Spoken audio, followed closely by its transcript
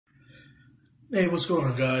Hey, what's going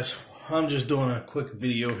on, guys? I'm just doing a quick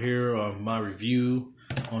video here on my review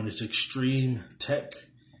on this Extreme Tech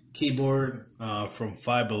keyboard from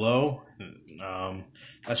Five Below.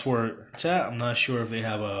 That's where it's at. I'm not sure if they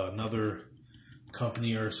have another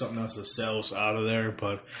company or something else that sells out of there,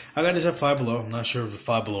 but I got this at Five Below. I'm not sure if it's a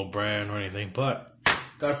Five Below brand or anything, but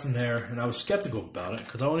got it from there, and I was skeptical about it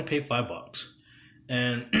because I only paid $5.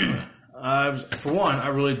 And for one, I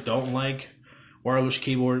really don't like wireless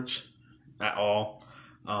keyboards at all.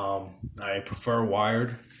 I prefer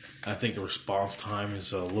wired. I think the response time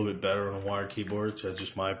is a little bit better on a wired keyboard. So that's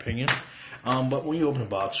just my opinion. But when you open the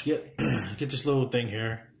box, you get this little thing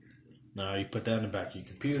here. Now you put that in the back of your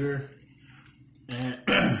computer, and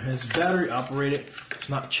it's battery operated. It's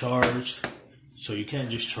not charged, so you can't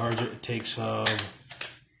just charge it. It takes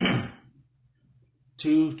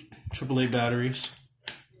two AAA batteries.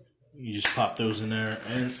 You just pop those in there,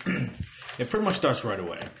 and it pretty much starts right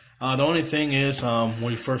away. The only thing is,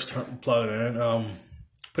 when you first plug it in,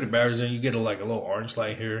 put the batteries in, you get a little orange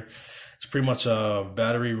light here. It's pretty much a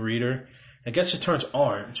battery reader. I guess it turns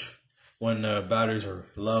orange when the batteries are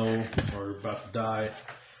low or about to die.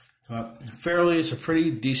 It's a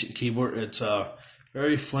pretty decent keyboard. It's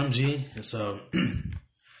very flimsy. It's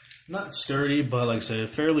not sturdy, but like I said,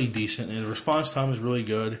 fairly decent. And the response time is really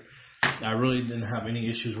good. I really didn't have any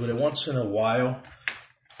issues with it. Once in a while,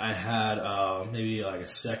 I had maybe like a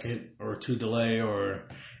second or two delay, or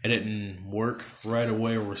it didn't work right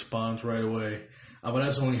away or respond right away. But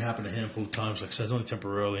that's only happened a handful of times. Like I said, it's only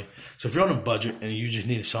temporarily. So if you're on a budget and you just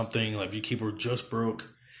need something, like your keyboard just broke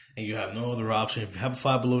and you have no other option, if you have a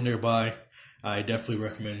Five Below nearby, I definitely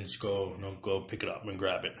recommend just go pick it up and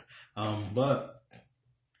grab it. But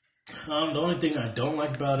the only thing I don't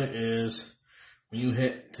like about it is when you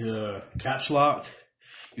hit the caps lock,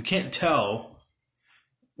 you can't tell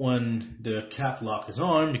when the cap lock is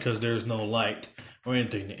on because there's no light or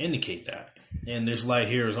anything to indicate that. And this light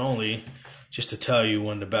here is only just to tell you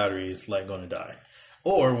when the battery is going to die.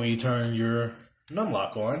 Or when you turn your num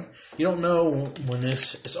lock on, you don't know when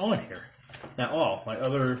this is on here at all. Like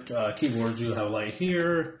other keyboards, you have a light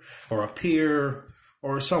here or up here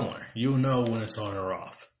or somewhere. You'll know when it's on or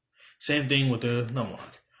off. Same thing with the num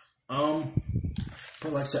lock.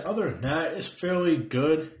 But like I said, other than that, it's fairly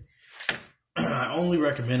good. I only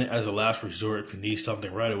recommend it as a last resort if you need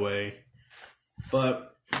something right away.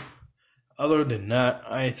 But other than that,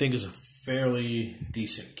 I think it's a fairly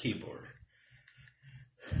decent keyboard.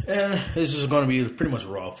 And this is going to be pretty much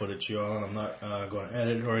raw footage, y'all. I'm not going to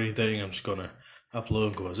edit or anything. I'm just going to upload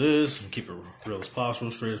and go as is and keep it real as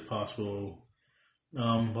possible, straight as possible.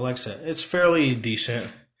 But like I said, it's fairly decent.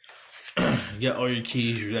 You get all your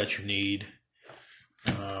keys that you need.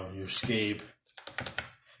 Your escape.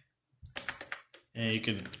 And you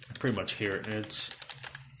can pretty much hear it.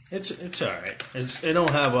 It's all right. It don't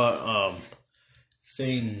have a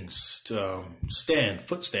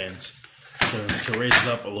foot stands to raise it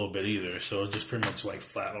up a little bit either. So it's just pretty much like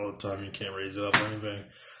flat all the time. You can't raise it up or anything.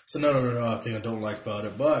 It's another thing I don't like about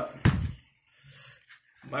it. But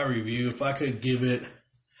my review, if I could give it,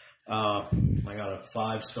 I got a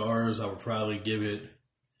 5 stars. I would probably give it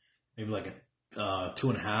maybe like a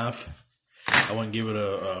 2.5. I wouldn't give it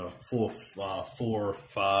a full 4,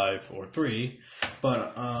 5, or 3,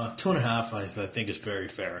 but 2.5 I think is very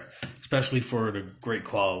fair, especially for the great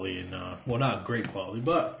quality and well, not great quality,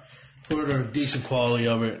 but for the decent quality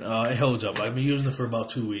of it. It holds up. I've been using it for about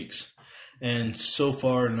 2 weeks, and so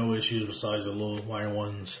far no issues besides the little minor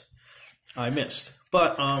ones I missed.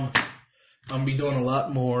 But I'm gonna be doing a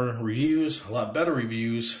lot more reviews, a lot better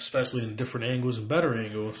reviews, especially in different angles and better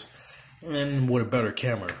angles, and with a better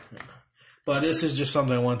camera. But this is just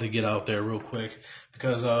something I wanted to get out there real quick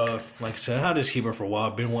because, like I said, I had this keyboard for a while.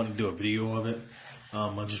 I've been wanting to do a video of it.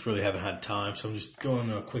 I just really haven't had time, so I'm just doing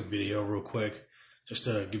a quick video real quick just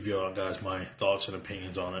to give you all guys my thoughts and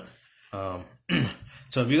opinions on it.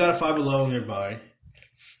 So if you got a Five Below nearby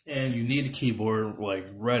and you need a keyboard like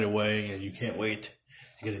right away and you can't wait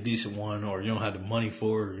to get a decent one, or you don't have the money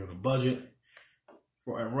for it, or you're on a budget,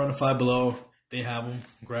 run a Five Below. They have them.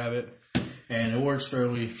 Grab it. And it works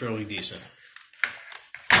fairly decent.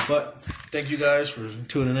 But thank you guys for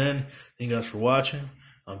tuning in. Thank you guys for watching.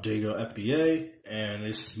 I'm Jago FBA, and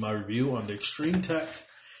this is my review on the Extreme Tech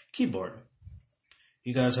keyboard.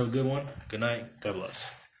 You guys have a good one. Good night. God bless.